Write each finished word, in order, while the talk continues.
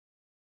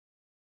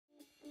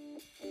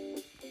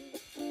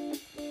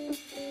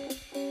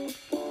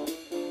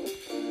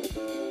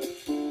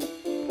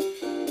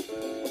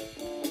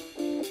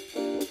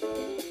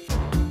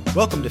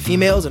Welcome to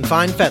Females and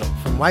Fine Fettle,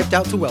 from Wiped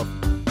Out to Wealthy.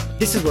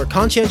 This is where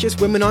conscientious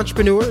women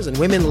entrepreneurs and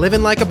women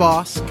living like a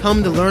boss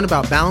come to learn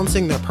about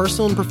balancing their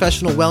personal and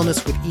professional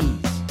wellness with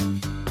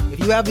ease. If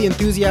you have the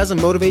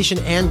enthusiasm, motivation,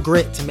 and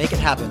grit to make it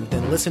happen,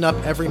 then listen up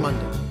every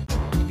Monday.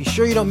 To be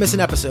sure you don't miss an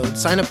episode,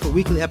 sign up for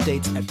weekly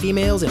updates at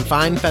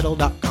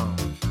femalesandfinefettle.com.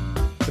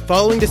 The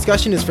following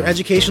discussion is for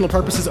educational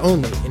purposes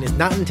only and is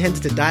not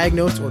intended to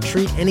diagnose or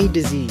treat any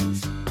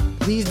disease.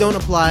 Please don't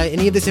apply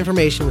any of this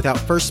information without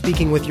first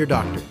speaking with your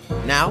doctor.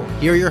 Now,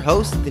 here are your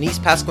hosts, Denise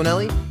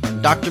Pasquinelli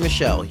and Dr.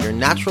 Michelle, your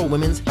natural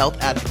women's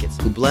health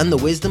advocates who blend the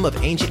wisdom of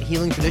ancient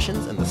healing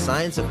traditions and the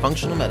science of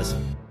functional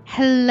medicine.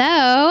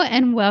 Hello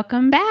and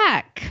welcome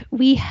back.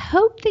 We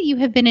hope that you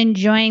have been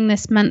enjoying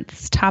this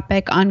month's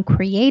topic on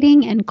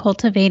creating and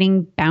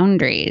cultivating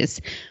boundaries.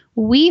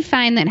 We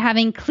find that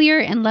having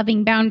clear and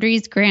loving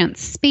boundaries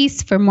grants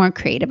space for more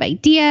creative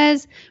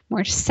ideas,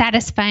 more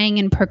satisfying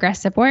and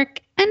progressive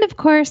work, and of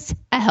course,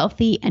 a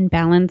healthy and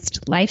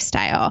balanced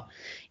lifestyle.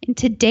 In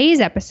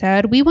today's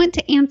episode, we want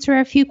to answer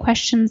a few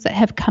questions that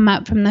have come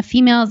up from the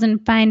Females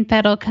and Fine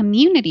Fettle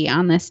community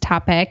on this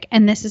topic,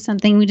 and this is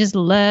something we just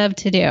love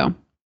to do.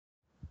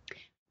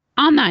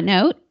 On that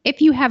note, if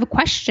you have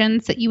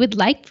questions that you would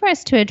like for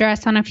us to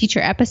address on a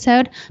future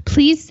episode,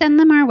 please send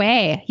them our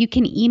way. You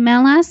can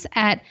email us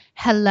at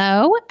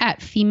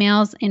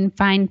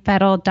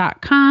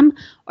hello@femalesandfinefettle.com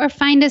or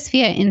find us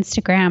via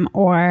Instagram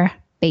or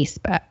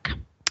Facebook.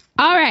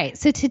 All right,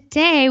 so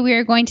today we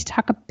are going to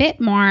talk a bit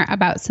more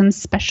about some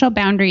special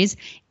boundaries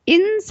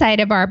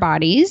inside of our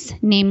bodies,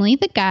 namely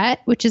the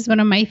gut, which is one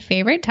of my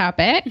favorite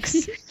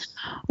topics.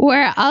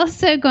 We're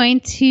also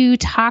going to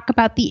talk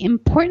about the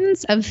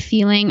importance of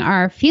feeling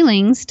our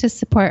feelings to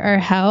support our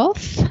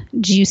health,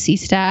 juicy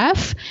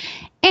stuff.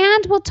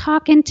 And we'll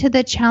talk into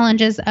the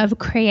challenges of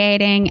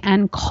creating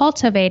and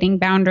cultivating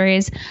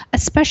boundaries,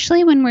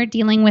 especially when we're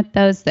dealing with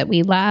those that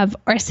we love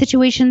or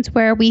situations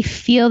where we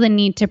feel the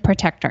need to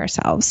protect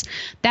ourselves.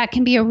 That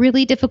can be a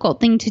really difficult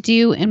thing to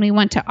do, and we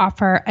want to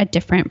offer a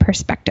different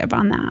perspective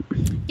on that.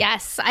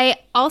 Yes, I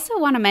also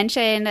want to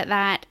mention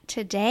that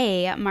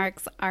today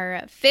marks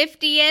our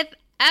 50th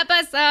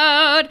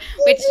episode,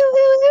 which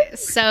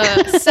is so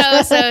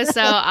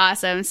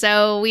awesome.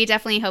 So we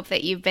definitely hope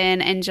that you've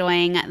been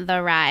enjoying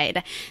the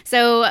ride.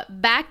 So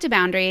back to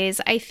boundaries.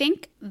 I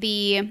think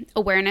the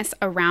awareness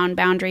around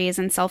boundaries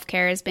and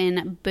self-care has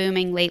been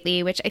booming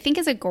lately, which I think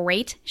is a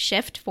great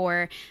shift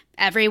for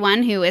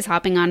everyone who is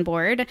hopping on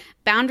board.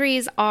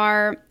 Boundaries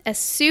are a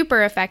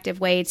super effective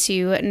way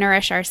to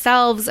nourish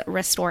ourselves,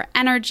 restore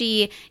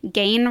energy,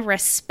 gain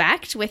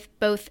respect with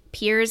both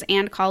peers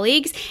and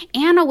colleagues,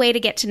 and a way to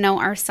get to know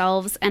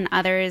ourselves and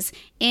others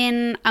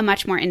in a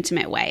much more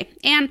intimate way.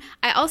 And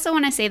I also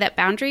want to say that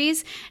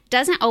boundaries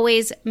doesn't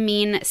always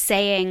mean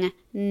saying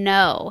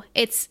no.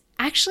 It's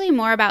actually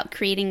more about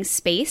creating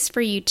space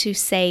for you to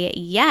say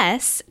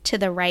yes to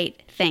the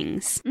right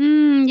things.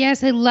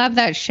 Yes, I love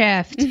that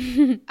shift.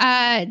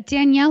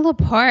 Danielle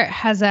Laporte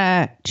has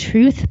a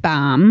truth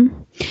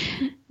bomb.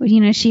 You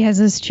know, she has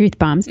those truth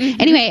bombs.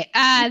 Anyway,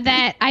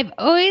 that I've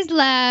always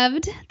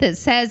loved that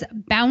says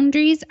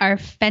boundaries are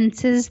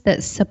fences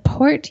that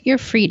support your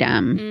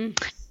freedom.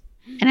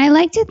 And I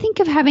like to think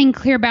of having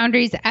clear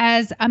boundaries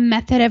as a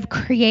method of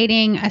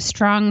creating a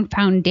strong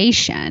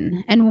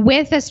foundation. And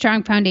with a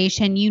strong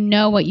foundation, you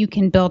know what you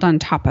can build on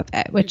top of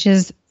it, which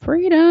is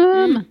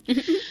freedom.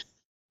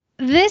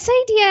 This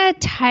idea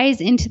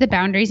ties into the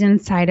boundaries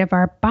inside of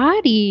our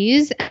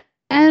bodies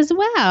as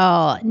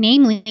well,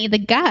 namely the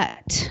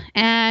gut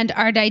and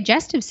our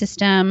digestive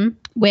system,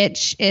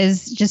 which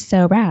is just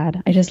so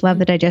rad. I just love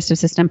the digestive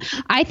system.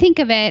 I think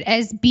of it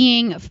as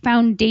being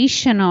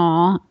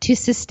foundational to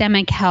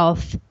systemic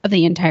health of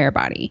the entire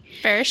body.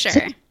 For sure. So,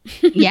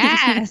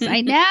 yes,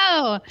 I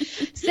know.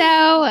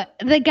 So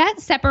the gut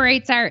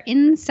separates our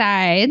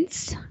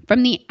insides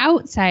from the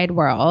outside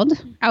world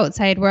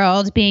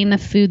being the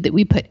food that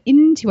we put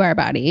into our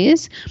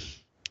bodies.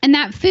 And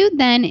that food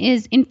then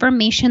is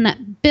information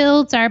that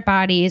builds our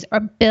bodies or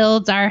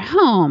builds our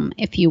home,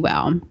 if you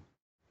will.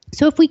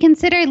 So if we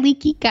consider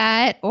leaky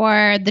gut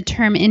or the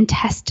term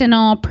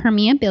intestinal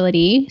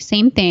permeability,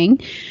 same thing,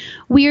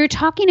 we are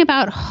talking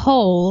about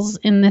holes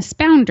in this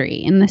boundary,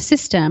 in the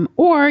system,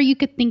 or you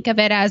could think of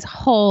it as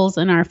holes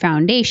in our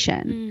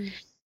foundation.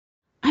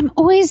 I'm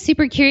always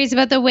super curious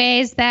about the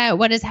ways that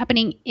what is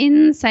happening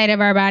inside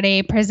of our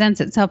body presents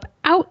itself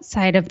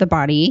outside of the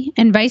body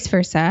and vice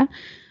versa.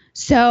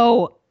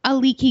 So a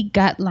leaky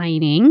gut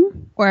lining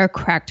or a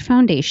cracked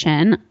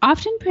foundation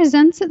often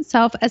presents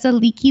itself as a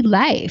leaky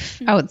life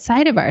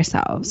outside of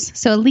ourselves.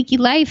 So a leaky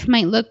life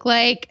might look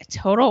like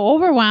total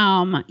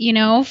overwhelm,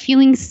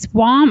 feeling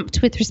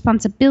swamped with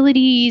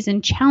responsibilities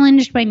and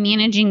challenged by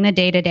managing the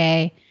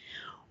day-to-day.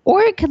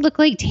 Or it could look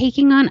like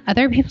taking on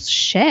other people's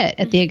shit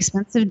at the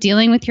expense of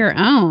dealing with your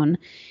own.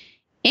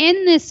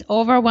 In this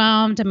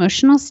overwhelmed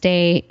emotional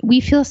state, we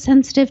feel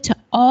sensitive to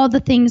all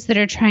the things that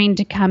are trying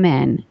to come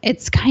in.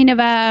 It's kind of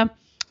a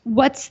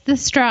what's the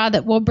straw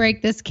that will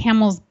break this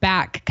camel's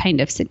back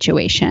kind of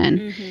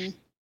situation.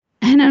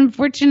 And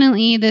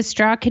unfortunately, the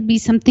straw could be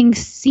something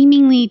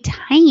seemingly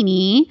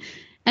tiny,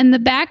 and the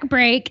back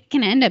break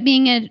can end up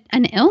being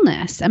an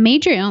illness, a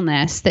major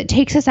illness that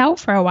takes us out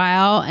for a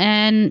while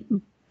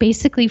and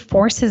basically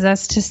forces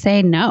us to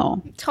say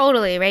no.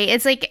 Totally, right?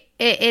 It's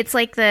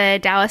like the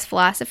Taoist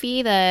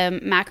philosophy, the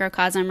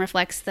macrocosm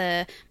reflects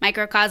the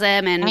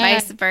microcosm and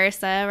vice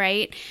versa,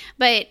 right?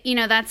 But,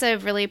 that's a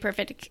really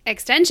perfect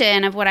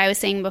extension of what I was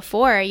saying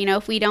before.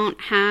 If we don't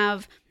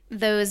have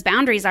those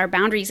boundaries, our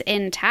boundaries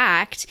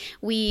intact,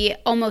 we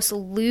almost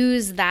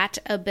lose that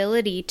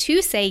ability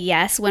to say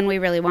yes when we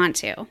really want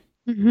to.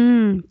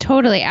 Mm-hmm.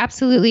 Totally.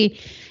 Absolutely.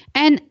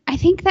 And I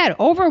think that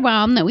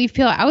overwhelm that we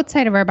feel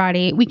outside of our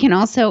body, we can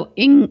also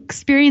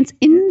experience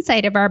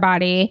inside of our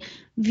body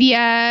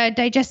via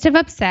digestive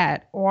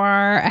upset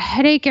or a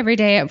headache every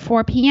day at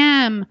 4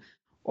 p.m.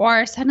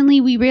 Or suddenly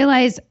we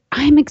realize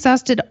I'm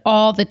exhausted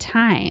all the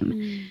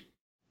time.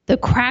 The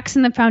cracks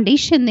in the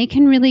foundation, they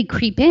can really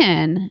creep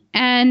in.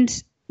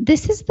 And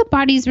this is the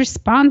body's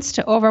response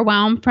to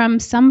overwhelm from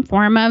some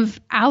form of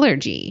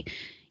allergy.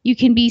 You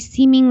can be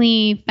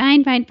seemingly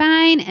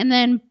fine, and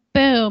then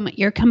boom,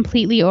 you're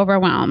completely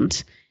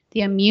overwhelmed.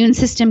 The immune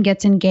system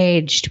gets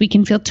engaged. We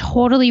can feel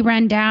totally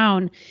run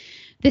down.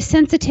 The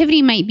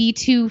sensitivity might be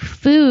to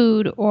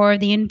food or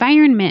the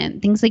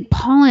environment, things like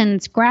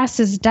pollens,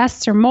 grasses,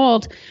 dusts, or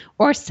mold,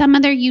 or some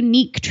other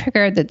unique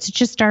trigger that's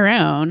just our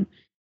own.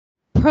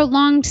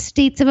 Prolonged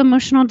states of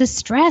emotional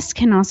distress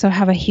can also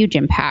have a huge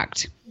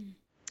impact.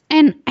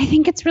 And I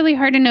think it's really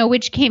hard to know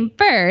which came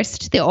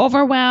first, the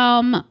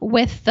overwhelm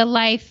with the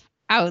life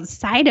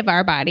outside of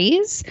our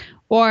bodies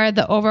or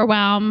the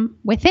overwhelm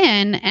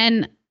within.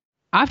 And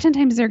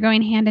oftentimes they're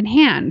going hand in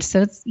hand.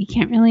 So you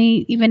can't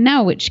really even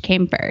know which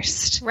came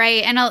first.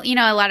 Right. And,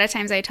 a lot of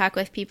times I talk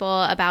with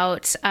people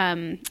about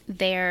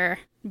their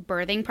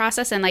birthing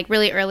process and like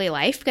really early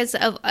life, because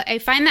I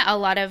find that a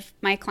lot of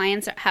my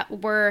clients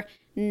were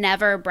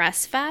never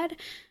breastfed.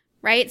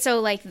 Right. So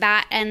like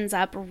that ends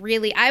up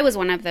really, I was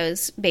one of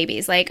those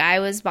babies. Like I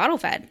was bottle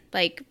fed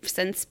like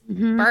since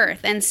birth.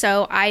 And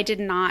so I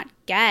did not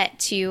get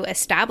to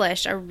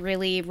establish a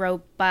really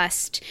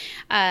robust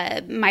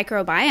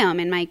microbiome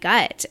in my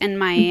gut, and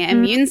my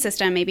immune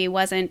system maybe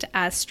wasn't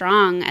as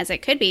strong as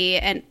it could be.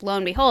 And lo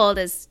and behold,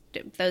 as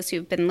those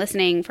who've been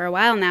listening for a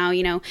while now,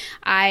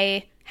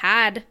 I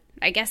have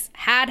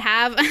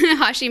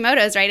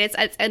Hashimoto's, right?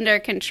 It's under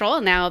control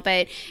now,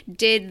 but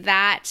did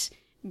that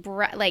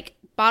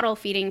bottle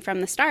feeding from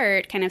the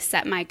start kind of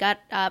set my gut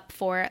up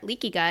for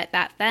leaky gut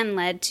that then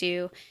led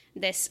to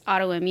this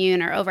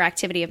autoimmune or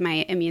overactivity of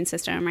my immune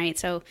system, right?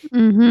 So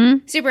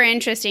super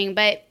interesting.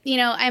 But,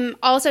 I'm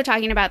also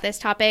talking about this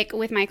topic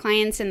with my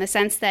clients in the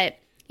sense that,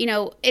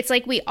 it's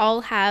like we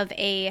all have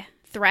a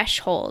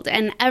threshold,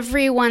 and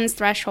everyone's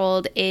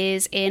threshold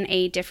is in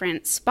a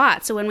different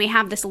spot. So when we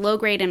have this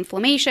low-grade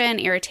inflammation,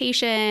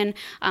 irritation,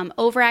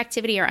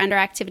 overactivity or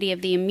underactivity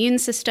of the immune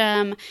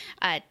system,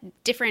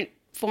 different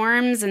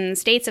forms and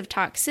states of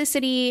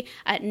toxicity,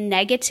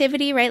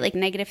 negativity, right? Like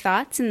negative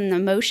thoughts and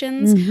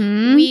emotions,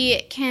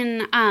 we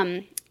can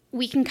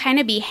kind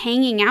of be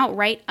hanging out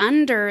right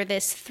under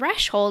this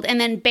threshold, and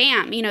then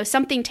bam,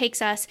 something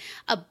takes us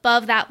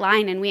above that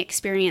line and we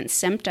experience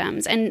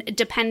symptoms. And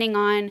depending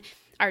on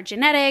our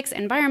genetics,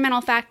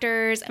 environmental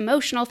factors,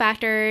 emotional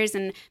factors,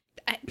 and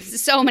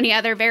so many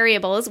other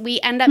variables, we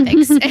end up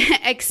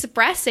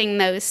expressing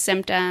those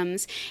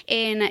symptoms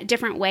in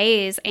different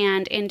ways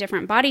and in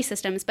different body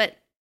systems. But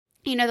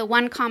the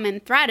one common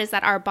thread is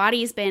that our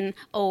body's been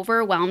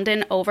overwhelmed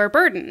and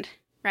overburdened,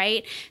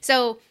 right?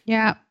 So,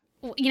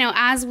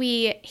 as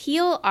we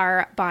heal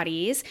our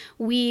bodies,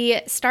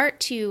 we start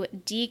to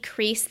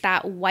decrease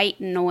that white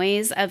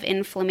noise of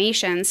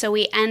inflammation. So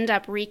we end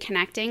up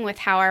reconnecting with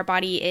how our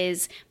body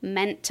is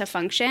meant to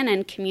function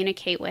and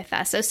communicate with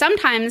us. So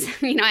sometimes,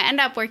 I end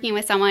up working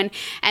with someone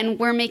and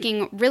we're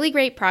making really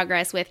great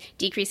progress with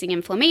decreasing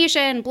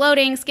inflammation,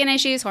 bloating, skin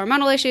issues,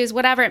 hormonal issues,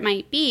 whatever it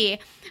might be.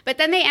 But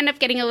then they end up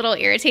getting a little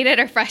irritated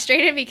or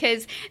frustrated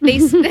because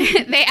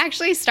they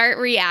actually start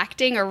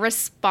reacting or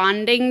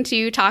responding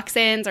to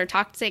toxins or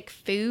toxic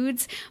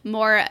foods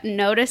more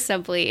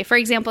noticeably. For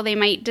example, they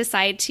might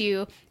decide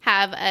to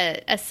have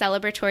a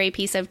celebratory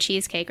piece of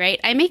cheesecake,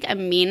 right? I make a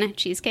mean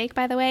cheesecake,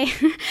 by the way.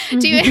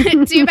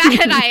 Too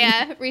bad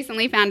I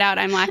recently found out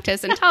I'm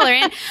lactose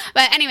intolerant.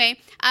 But anyway,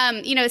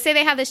 say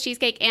they have this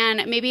cheesecake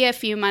and maybe a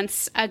few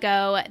months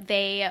ago,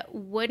 they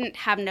wouldn't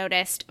have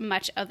noticed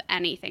much of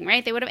anything,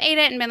 right? They would have ate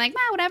it and been like,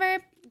 well,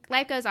 whatever.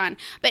 Life goes on.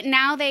 But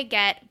now they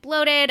get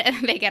bloated,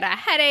 they get a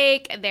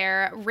headache,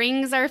 their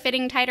rings are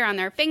fitting tighter on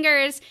their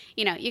fingers.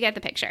 You get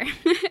the picture.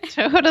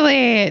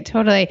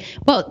 Totally.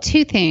 Well,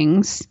 two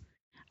things.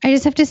 I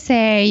just have to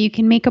say, you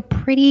can make a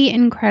pretty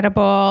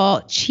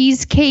incredible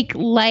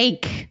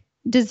cheesecake-like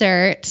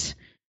dessert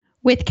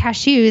with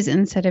cashews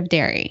instead of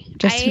dairy.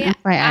 Just an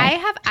FYI. I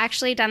have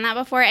actually done that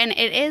before, and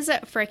it is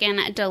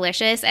freaking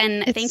delicious.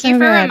 And thank so you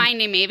for good.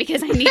 reminding me,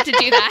 because I need to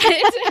do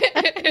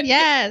that.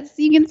 Yes,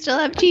 you can still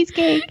have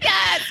cheesecake.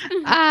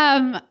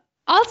 Yes.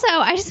 Also,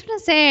 I just want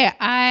to say,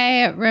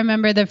 I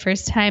remember the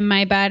first time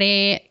my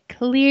body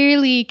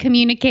clearly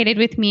communicated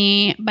with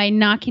me by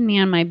knocking me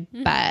on my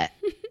butt.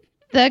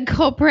 The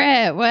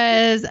culprit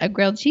was a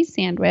grilled cheese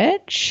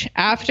sandwich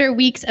after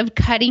weeks of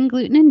cutting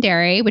gluten and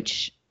dairy,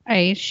 which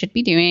I should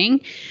be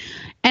doing.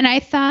 And I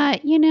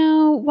thought,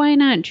 why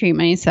not treat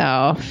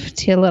myself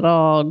to a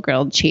little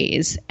grilled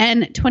cheese?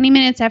 And 20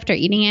 minutes after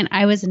eating it,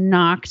 I was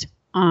knocked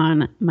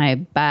on my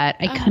butt.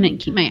 I couldn't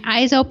keep my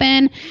eyes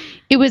open.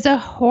 It was a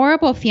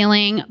horrible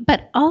feeling,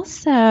 but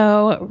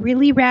also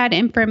really rad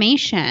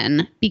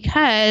information,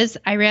 because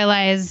I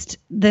realized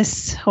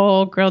this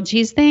whole grilled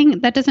cheese thing,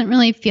 that doesn't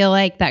really feel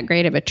like that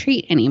great of a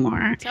treat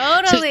anymore.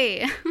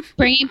 Totally. So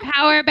bringing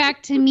power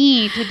back to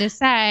me to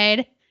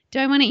decide, do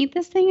I want to eat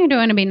this thing or do I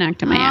want to be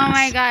knocked on my ass? Oh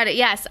my God.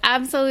 Yes,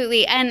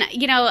 absolutely. And,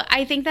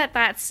 I think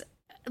that's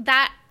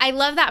I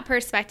love that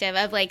perspective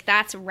of like,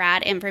 that's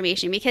rad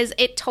information, because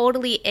it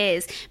totally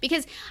is.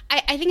 Because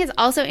I think it's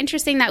also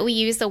interesting that we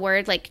use the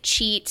word like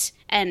cheat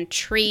and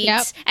treat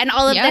and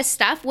all of this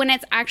stuff when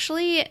it's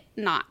actually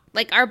not.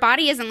 Like, our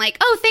body isn't like,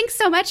 oh, thanks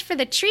so much for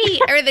the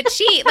treat or the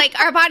cheat. Like,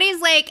 our body's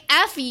like,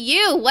 F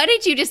you. What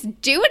did you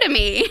just do to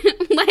me?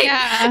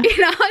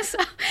 So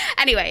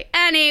anyway,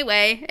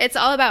 it's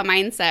all about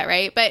mindset,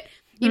 right? But,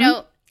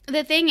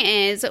 the thing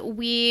is,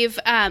 we've,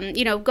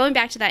 going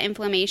back to that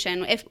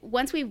inflammation,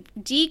 once we've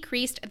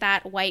decreased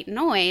that white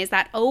noise,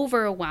 that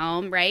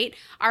overwhelm, right,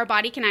 our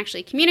body can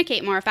actually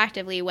communicate more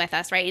effectively with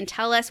us, right, and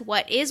tell us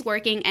what is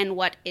working and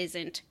what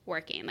isn't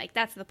working. Like,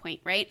 that's the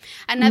point, right?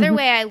 Another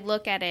way I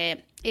look at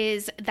it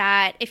is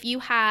that if you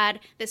had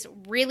this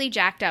really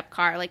jacked up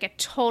car, like a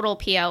total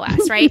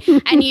POS, right,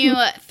 and you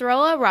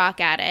throw a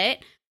rock at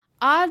it,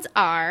 odds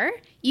are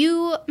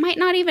you might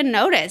not even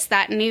notice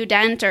that new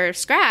dent or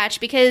scratch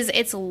because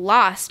it's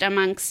lost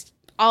amongst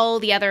all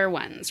the other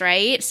ones,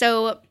 right?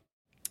 So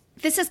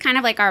this is kind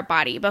of like our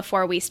body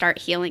before we start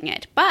healing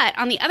it. But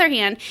on the other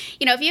hand,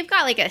 if you've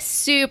got like a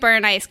super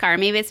nice car,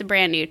 maybe it's a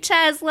brand new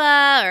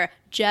Tesla or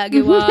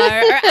Jaguar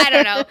or I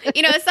don't know,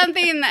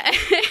 something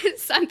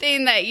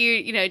that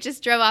you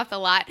just drove off the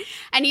lot,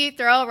 and you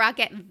throw a rock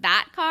at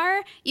that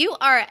car, you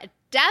are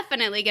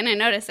definitely going to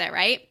notice it,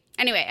 right?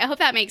 Anyway, I hope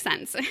that makes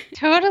sense.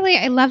 Totally.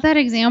 I love that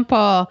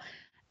example.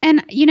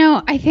 And,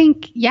 I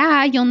think,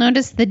 you'll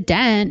notice the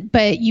dent,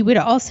 but you would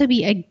also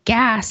be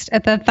aghast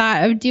at the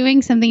thought of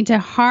doing something to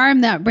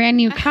harm that brand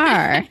new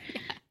car.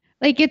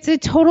 Like, it's a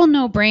total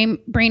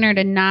no-brainer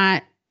to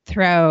not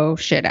throw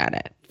shit at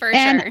it. For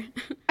sure.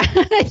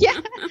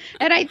 Yeah.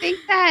 And I think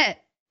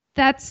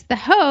that's the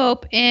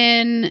hope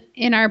in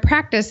our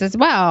practice as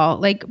well,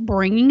 like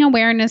bringing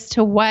awareness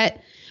to what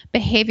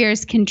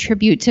behaviors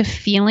contribute to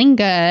feeling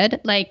good,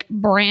 like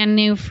brand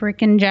new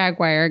freaking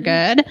Jaguar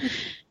good,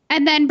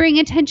 and then bring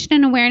attention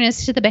and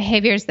awareness to the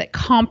behaviors that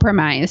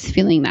compromise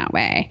feeling that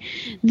way.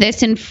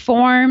 This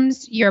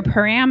informs your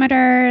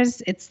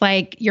parameters. It's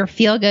like your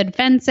feel-good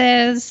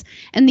fences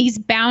and these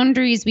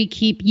boundaries we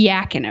keep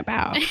yakking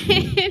about.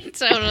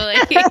 Totally.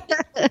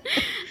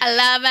 I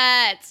love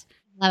it.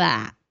 Love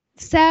that.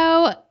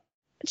 So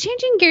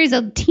changing gears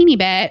a teeny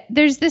bit,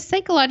 there's this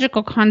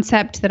psychological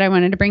concept that I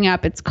wanted to bring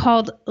up. It's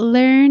called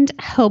learned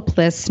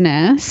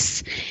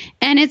helplessness.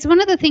 And it's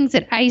one of the things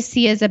that I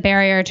see as a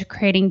barrier to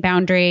creating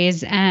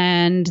boundaries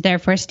and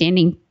therefore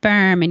standing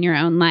firm in your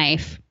own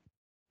life.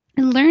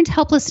 And learned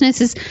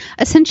helplessness is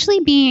essentially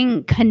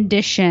being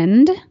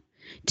conditioned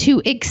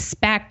to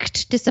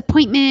expect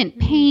disappointment,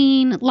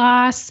 pain,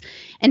 loss,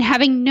 and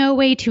having no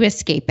way to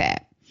escape it.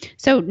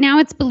 So now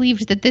it's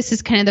believed that this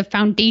is kind of the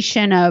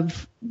foundation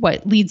of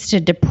what leads to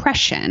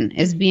depression,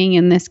 is being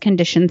in this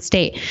conditioned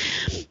state.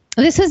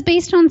 This is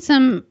based on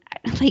some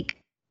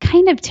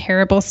kind of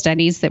terrible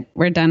studies that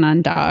were done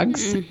on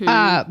dogs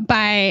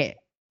by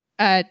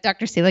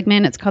Dr.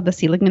 Seligman. It's called the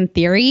Seligman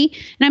theory.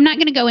 And I'm not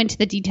going to go into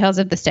the details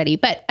of the study,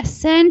 but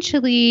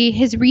essentially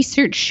his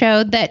research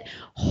showed that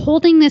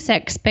holding this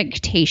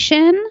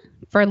expectation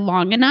for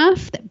long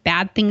enough that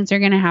bad things are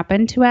going to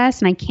happen to us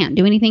and I can't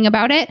do anything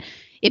about it,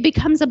 it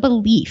becomes a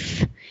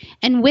belief.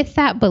 And with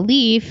that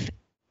belief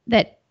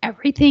that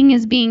everything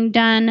is being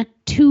done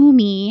to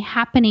me,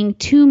 happening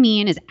to me,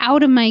 and is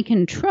out of my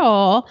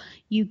control,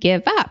 you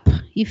give up.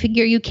 You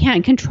figure you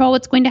can't control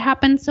what's going to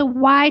happen, so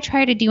why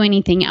try to do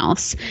anything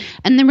else?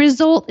 And the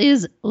result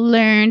is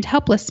learned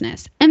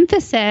helplessness.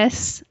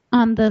 Emphasis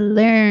on the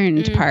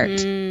learned part,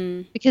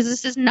 because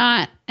this is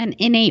not an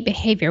innate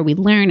behavior. We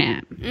learn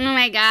it. Oh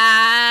my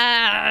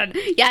God.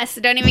 Yes.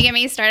 Don't even get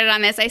me started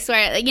on this. I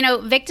swear,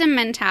 victim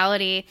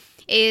mentality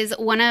is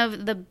one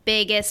of the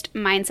biggest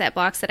mindset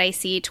blocks that I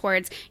see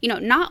towards,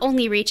 not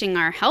only reaching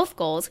our health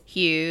goals,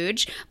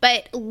 huge,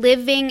 but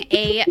living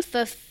a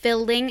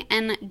fulfilling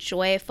and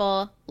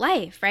joyful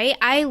life, right?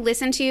 I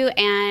listen to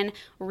and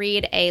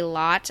read a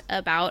lot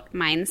about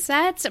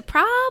mindsets,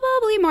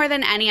 probably more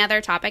than any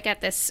other topic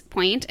at this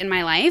point in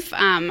my life.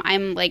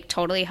 I'm like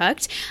totally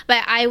hooked.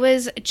 But I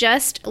was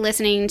just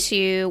listening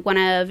to one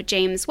of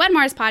James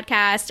Wedmore's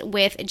podcast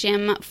with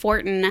Jim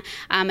Fortin.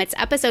 It's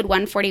episode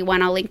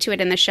 141. I'll link to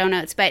it in the show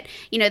notes. But,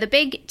 you know, the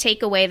big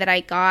takeaway that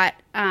I got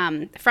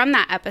from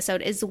that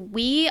episode is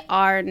we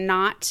are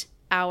not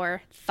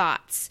our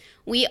thoughts.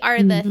 We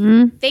are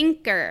the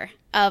thinker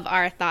of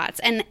our thoughts.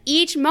 And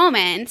each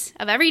moment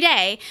of every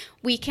day,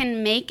 we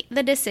can make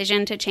the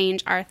decision to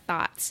change our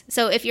thoughts.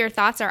 So if your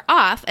thoughts are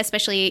off,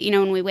 especially, you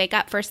know, when we wake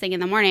up first thing in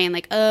the morning,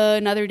 like, oh,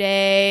 another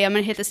day, I'm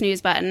going to hit the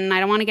snooze button. I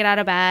don't want to get out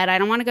of bed. I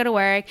don't want to go to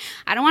work.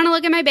 I don't want to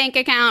look at my bank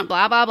account,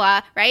 blah, blah,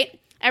 blah, right?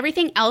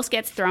 Everything else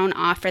gets thrown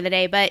off for the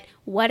day. But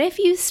what if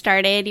you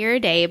started your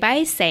day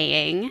by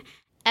saying,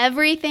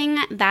 everything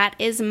that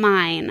is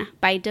mine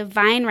by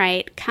divine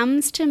right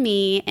comes to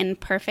me in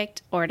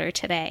perfect order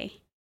today?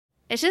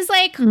 It's just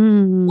like,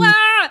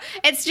 wow.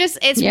 It's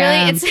really,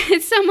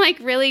 it's some like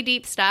really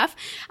deep stuff.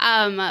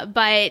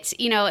 But,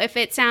 you know, if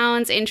it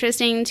sounds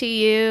interesting to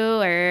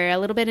you or a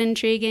little bit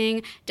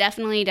intriguing,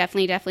 definitely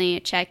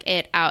check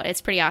it out. It's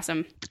pretty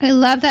awesome. I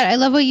love that. I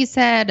love what you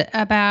said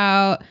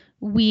about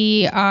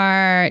we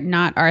are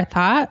not our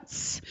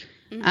thoughts.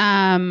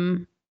 I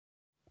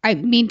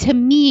mean, to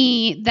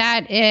me,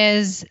 that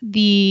is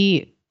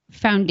the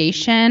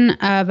foundation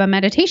of a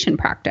meditation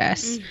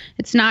practice.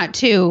 It's not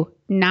to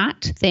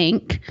not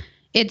think.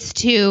 It's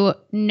to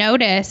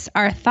notice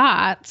our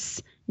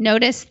thoughts,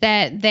 notice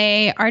that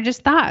they are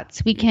just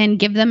thoughts. We can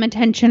give them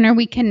attention or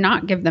we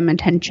cannot give them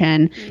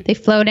attention. They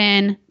float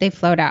in, they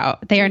float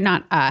out. They are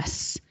not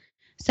us.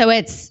 So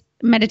it's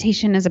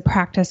meditation is a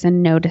practice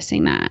in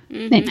noticing that.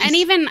 And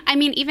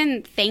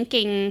even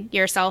thanking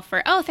yourself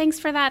for, oh, thanks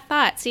for that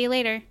thought. See you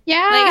later.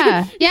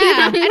 Yeah. Like, yeah.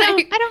 I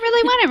don't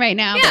really want it right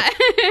now. Yeah.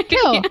 But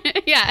cool.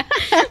 Yeah.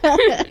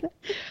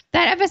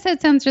 That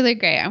episode sounds really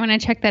great. I want to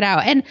check that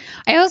out. And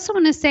I also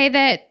want to say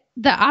that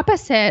the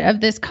opposite of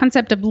this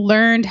concept of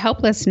learned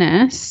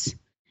helplessness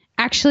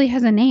actually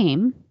has a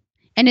name,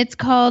 and it's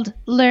called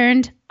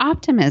learned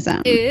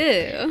optimism.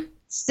 Ew.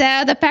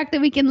 So the fact that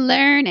we can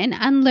learn and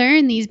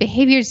unlearn these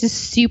behaviors is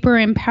super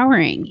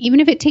empowering. Even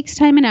if it takes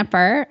time and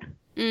effort,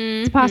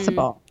 it's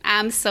possible.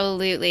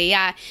 Absolutely.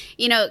 Yeah.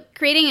 You know,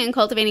 creating and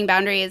cultivating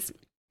boundaries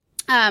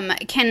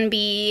can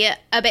be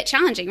a bit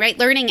challenging, right?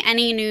 Learning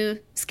any new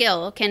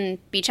skill can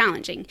be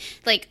challenging.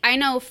 Like, I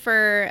know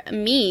for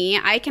me,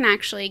 I can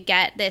actually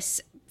get this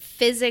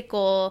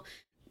physical,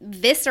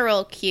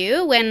 visceral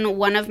cue when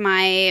one of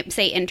my,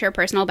 say,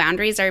 interpersonal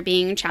boundaries are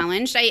being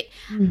challenged. I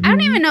don't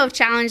even know if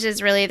challenge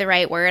is really the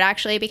right word,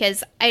 actually,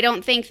 because I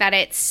don't think that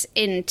it's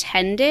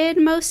intended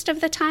most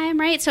of the time,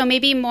 right? So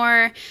maybe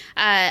more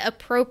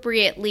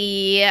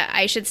appropriately,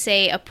 I should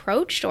say,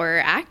 approached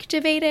or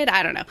activated.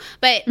 I don't know.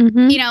 But,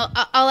 you know,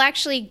 I'll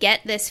actually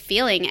get this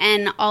feeling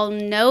and I'll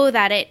know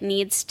that it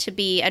needs to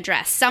be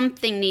addressed.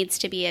 Something needs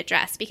to be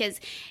addressed because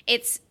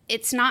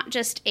it's not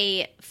just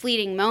a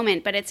fleeting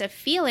moment, but it's a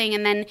feeling,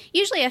 and then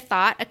usually a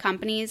thought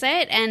accompanies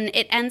it, and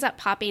it ends up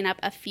popping up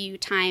a few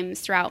times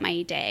throughout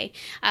my day.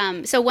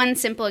 So one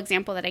simple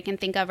example that I can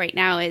think of right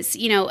now is,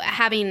 you know,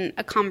 having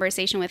a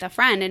conversation with a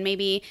friend, and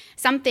maybe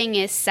something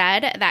is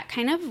said that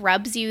kind of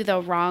rubs you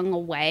the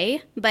wrong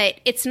way, but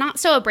it's not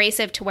so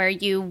abrasive to where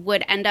you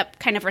would end up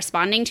kind of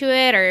responding to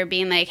it or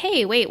being like,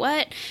 hey, wait,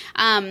 what?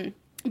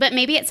 But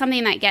maybe it's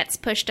something that gets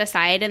pushed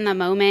aside in the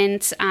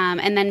moment.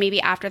 And then maybe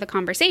after the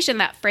conversation,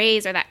 that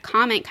phrase or that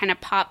comment kind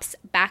of pops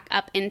back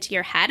up into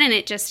your head. And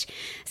it just,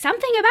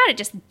 something about it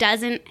just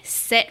doesn't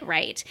sit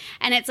right.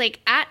 And it's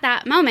like at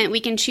that moment, we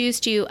can choose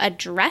to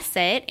address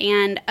it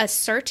and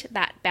assert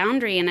that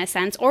boundary in a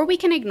sense, or we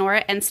can ignore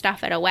it and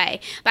stuff it away.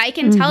 But I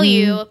can tell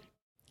you,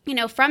 you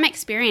know, from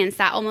experience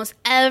that almost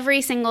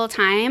every single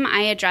time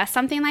I address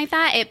something like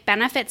that, it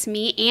benefits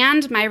me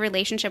and my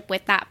relationship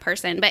with that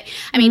person. But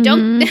I mean,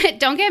 don't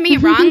get me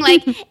wrong.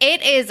 Like,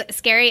 it is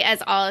scary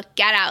as all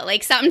get out.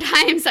 Like,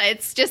 sometimes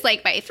it's just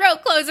like my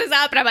throat closes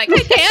up and I'm like, I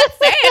can't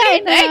say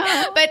anything.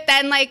 But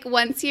then like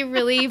once you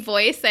really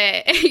voice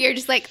it, you're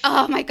just like,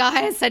 oh my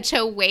God, such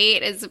a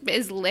weight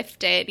is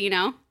lifted, you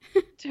know?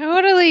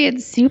 Totally.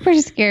 It's super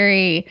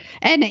scary.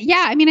 And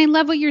yeah, I mean, I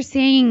love what you're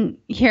saying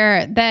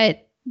here,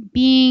 that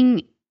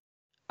being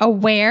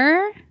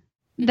aware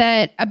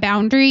that a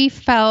boundary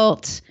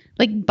felt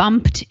like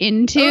bumped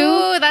into.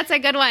 Oh, that's a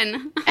good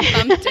one.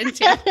 Bumped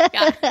into.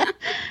 Yeah.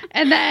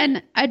 And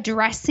then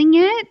addressing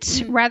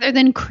it rather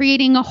than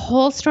creating a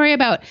whole story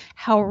about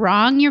how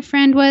wrong your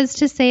friend was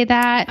to say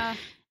that.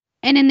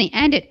 And in the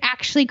end, it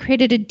actually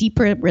created a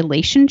deeper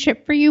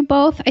relationship for you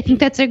both. I think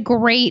that's a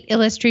great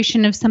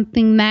illustration of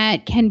something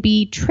that can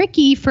be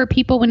tricky for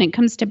people when it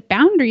comes to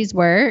boundaries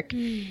work.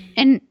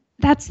 And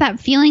that's that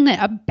feeling that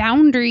a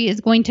boundary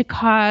is going to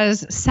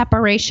cause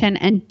separation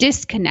and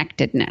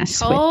disconnectedness.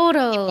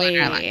 Totally.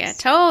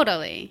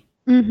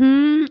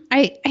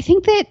 I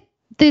think that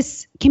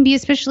this can be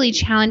especially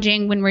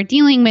challenging when we're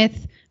dealing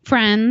with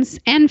friends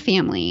and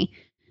family,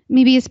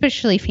 maybe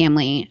especially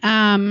family.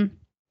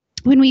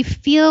 when we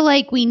feel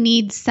like we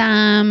need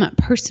some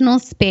personal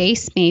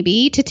space,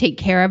 maybe to take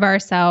care of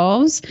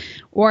ourselves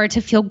or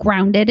to feel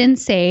grounded and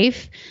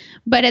safe.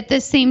 But at the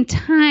same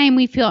time,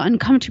 we feel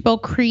uncomfortable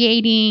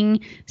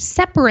creating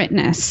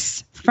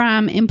separateness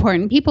from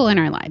important people in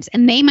our lives.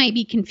 And they might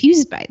be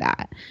confused by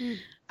that.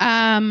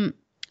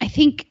 I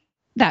think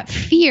that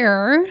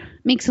fear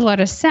makes a lot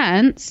of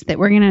sense that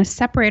we're going to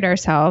separate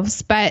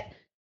ourselves. But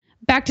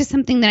back to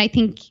something that I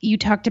think you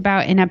talked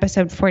about in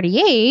episode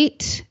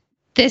 48,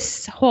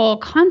 this whole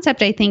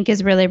concept, I think,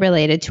 is really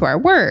related to our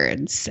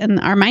words and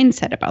our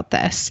mindset about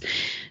this.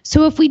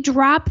 So if we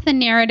drop the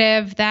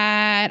narrative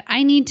that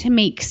I need to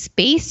make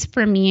space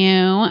from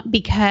you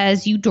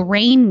because you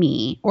drain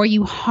me or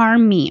you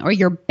harm me or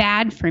you're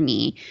bad for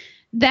me,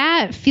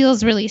 that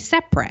feels really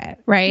separate,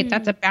 right?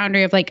 That's a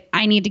boundary of like,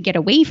 I need to get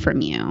away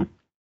from you.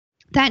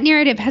 That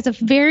narrative has a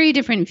very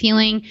different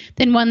feeling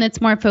than one that's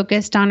more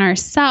focused on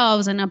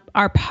ourselves and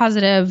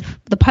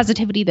the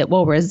positivity that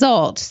will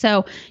result.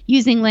 So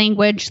using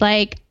language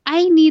like,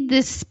 I need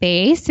this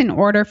space in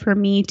order for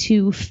me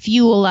to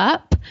fuel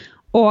up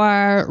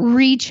or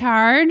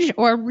recharge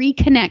or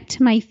reconnect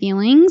to my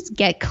feelings,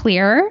 get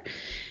clear.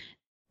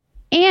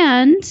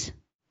 And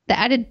the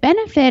added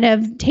benefit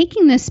of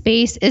taking this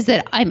space is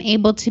that I'm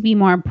able to be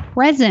more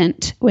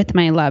present with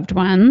my loved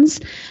ones.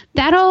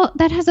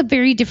 That has a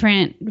very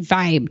different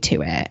vibe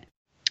to it.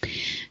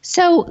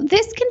 So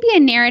this can be a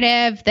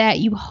narrative that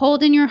you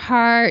hold in your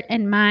heart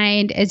and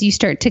mind as you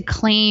start to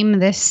claim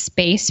this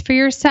space for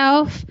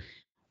yourself.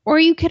 Or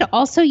you could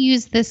also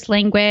use this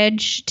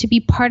language to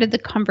be part of the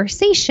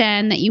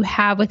conversation that you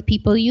have with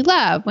people you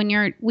love when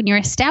you're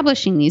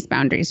establishing these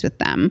boundaries with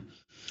them.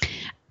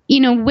 You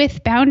know,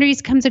 with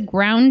boundaries comes a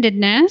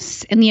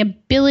groundedness and the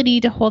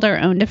ability to hold our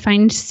own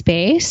defined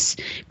space,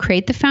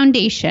 create the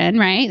foundation,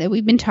 right, that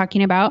we've been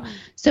talking about.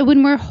 So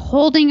when we're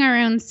holding our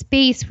own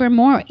space, we're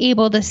more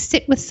able to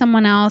sit with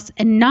someone else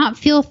and not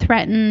feel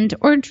threatened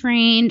or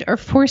drained or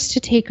forced to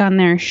take on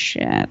their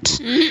shit.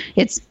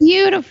 It's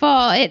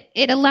beautiful.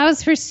 It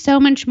allows for so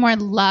much more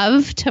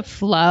love to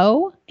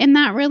flow in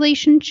that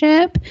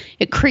relationship.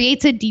 It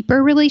creates a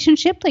deeper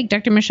relationship, like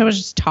Dr. Michelle was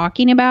just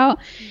talking about.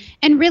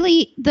 And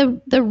really,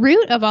 the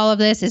root of all of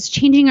this is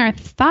changing our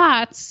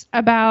thoughts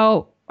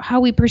about how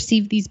we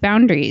perceive these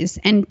boundaries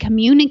and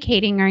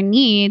communicating our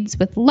needs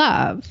with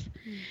love.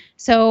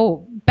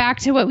 So back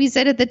to what we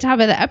said at the top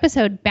of the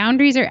episode,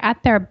 boundaries are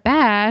at their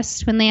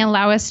best when they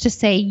allow us to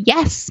say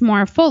yes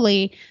more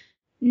fully,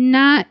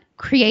 not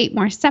create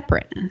more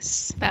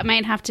separateness. That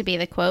might have to be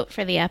the quote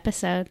for the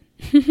episode.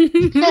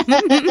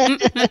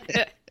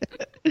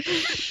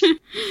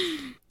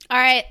 All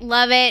right,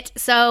 love it.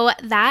 So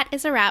that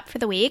is a wrap for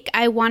the week.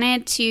 I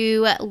wanted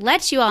to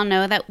let you all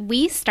know that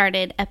we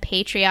started a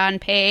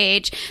Patreon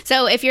page.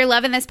 So if you're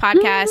loving this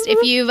podcast,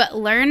 if you've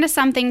learned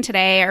something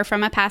today or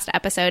from a past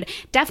episode,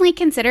 definitely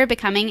consider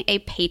becoming a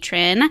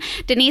patron.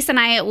 Denise and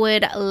I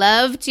would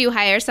love to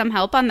hire some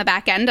help on the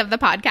back end of the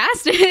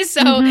podcast.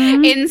 So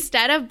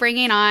instead of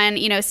bringing on,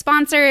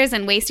 sponsors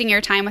and wasting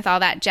your time with all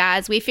that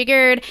jazz, we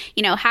figured,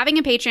 having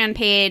a Patreon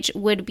page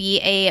would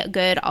be a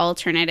good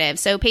alternative.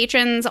 So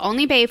patrons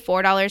only pay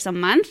 $4 a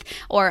month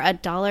or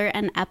 $1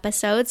 an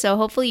episode. So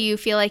hopefully you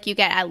feel like you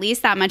get at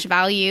least that much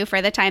value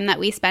for the time that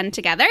we spend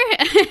together.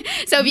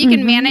 So if you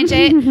can manage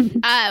it,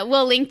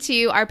 we'll link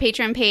to our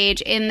Patreon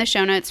page in the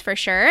show notes for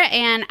sure.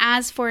 And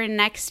as for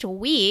next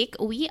week,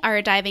 we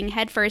are diving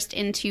headfirst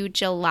into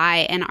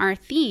July, and our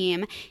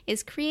theme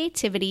is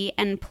creativity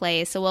and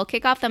play. So we'll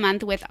kick off the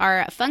month with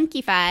our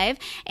Funky Five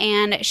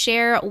and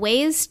share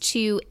ways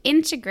to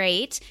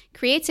integrate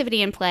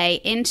creativity and play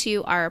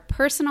into our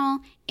personal,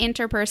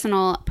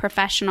 interpersonal,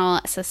 professional,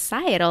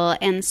 societal,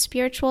 and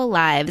spiritual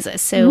lives.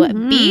 So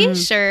be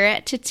sure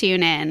to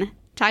tune in.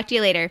 Talk to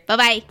you later.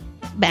 Bye-bye.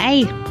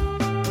 Bye.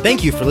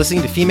 Thank you for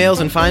listening to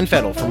Females in Fine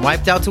Fettle from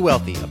Wiped Out to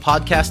Wealthy, a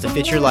podcast to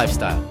fit your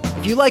lifestyle.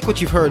 If you like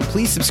what you've heard,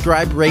 please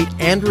subscribe, rate,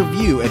 and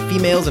review at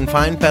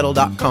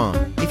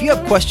femalesinfinefettle.com. If you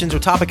have questions or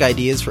topic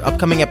ideas for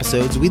upcoming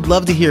episodes, we'd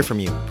love to hear from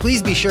you.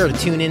 Please be sure to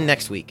tune in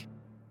next week.